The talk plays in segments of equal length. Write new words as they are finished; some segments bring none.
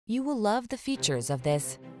You will love the features of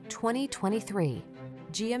this 2023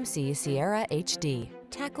 GMC Sierra HD.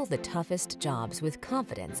 Tackle the toughest jobs with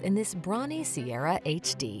confidence in this brawny Sierra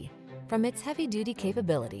HD. From its heavy-duty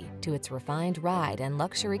capability to its refined ride and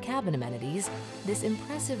luxury cabin amenities, this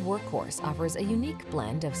impressive workhorse offers a unique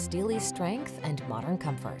blend of steely strength and modern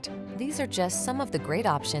comfort. These are just some of the great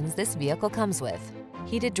options this vehicle comes with: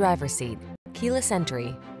 heated driver's seat, keyless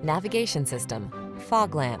entry, navigation system,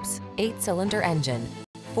 fog lamps, 8-cylinder engine,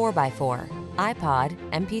 4x4,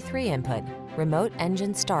 iPod, MP3 input, remote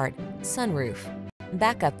engine start, sunroof,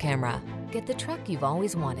 backup camera. Get the truck you've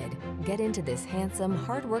always wanted. Get into this handsome,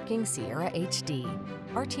 hard-working Sierra HD.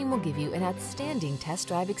 Our team will give you an outstanding test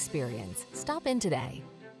drive experience. Stop in today.